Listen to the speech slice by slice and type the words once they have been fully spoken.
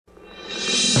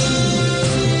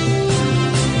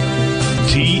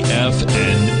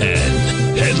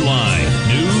TFNN. Headline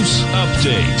News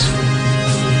Update.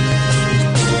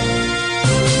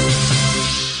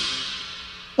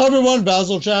 Hello everyone,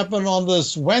 Basil Chapman on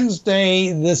this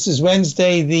Wednesday. This is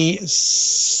Wednesday the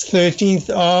 13th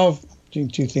of, doing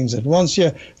two things at once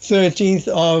here, 13th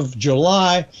of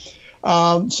July.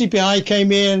 CPI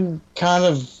came in kind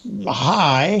of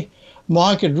high.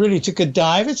 Market really took a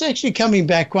dive. It's actually coming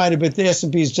back quite a bit. The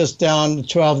S&P is just down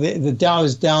 12. The Dow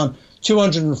is down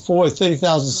 204,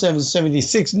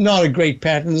 30,776. Not a great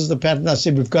pattern. This is the pattern I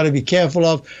said we've got to be careful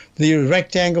of. The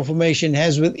rectangle formation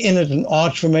has within it an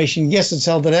arch formation. Yes, it's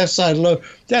held at F-side low.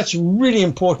 That's really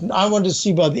important. I want to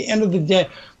see by the end of the day,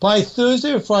 by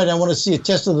Thursday or Friday, I want to see a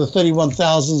test of the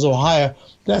 31,000s or higher.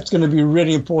 That's going to be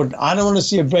really important. I don't want to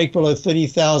see a break below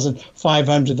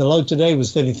 30,500. The low today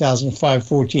was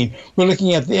 30,514. We're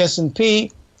looking at the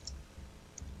S&P.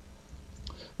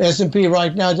 S&P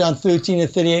right now down 13 at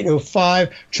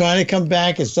 38.05, trying to come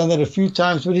back. It's done that a few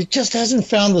times, but it just hasn't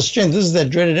found the strength. This is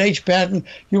that dreaded H pattern.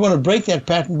 You want to break that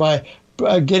pattern by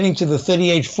getting to the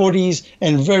 38.40s,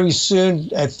 and very soon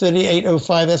at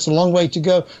 38.05, that's a long way to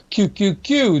go.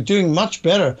 QQQ doing much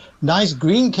better. Nice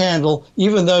green candle,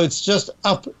 even though it's just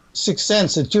up 6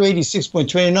 cents at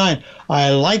 286.29. I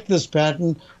like this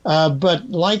pattern, but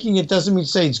liking it doesn't mean to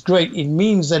say it's great. It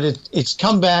means that it's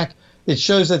come back. It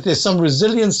shows that there's some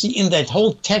resiliency in that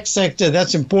whole tech sector.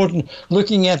 That's important.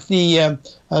 Looking at the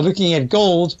looking at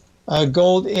gold,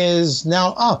 gold is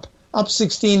now up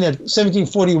 16 at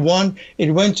 1741.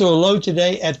 It went to a low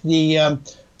today at the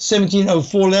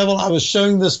 1704 level. I was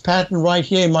showing this pattern right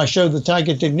here in my show, The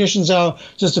Tiger Technicians Hour,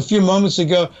 just a few moments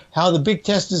ago, how the big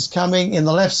test is coming in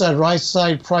the left side, right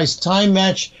side price time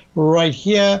match right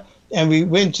here. And we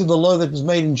went to the low that was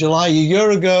made in July a year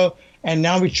ago. And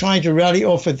now we're trying to rally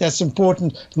off it. That's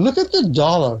important. Look at the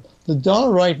dollar. The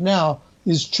dollar right now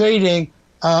is trading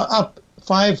up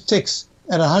 5 ticks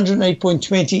at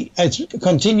 108.20. It's a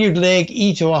continued leg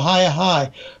E to a higher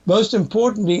high. Most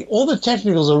importantly, all the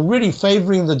technicals are really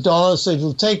favoring the dollar, so it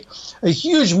will take a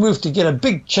huge move to get a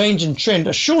big change in trend,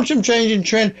 a short-term change in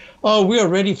trend. Oh, we are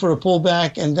ready for a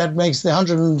pullback, and that makes the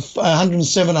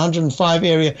 107, 105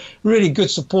 area really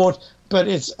good support. But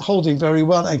it's holding very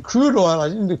well. And crude oil, I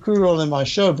didn't do crude oil in my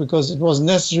show because it wasn't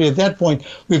necessary at that point.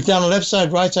 We've done a left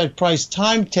side, right side price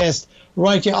time test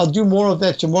right here. I'll do more of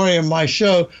that tomorrow in my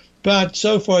show. But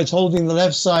so far it's holding the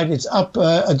left side. It's up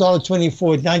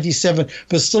 $1.24 at 97,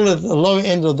 but still at the low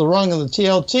end of the rung of the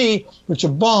TLT, which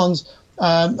are bonds,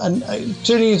 and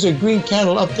turning into a green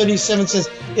candle up 37 cents.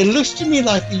 It looks to me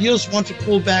like the yields want to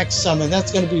pull back some, and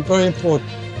that's going to be very important.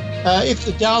 If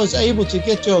the Dow is able to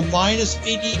get to a minus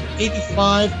 80,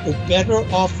 85 or better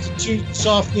after two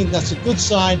softening, that's a good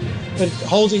sign. But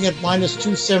holding at minus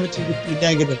 270 would be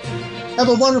negative. Have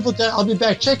a wonderful day. I'll be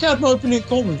back. Check out my opening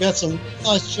call. We've got some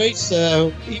nice trades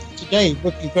even today,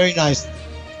 looking very nice.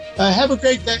 Have a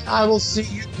great day. I will see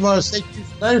you tomorrow. Stay tuned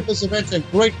for later Pesavento.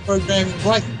 Great programming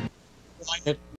right.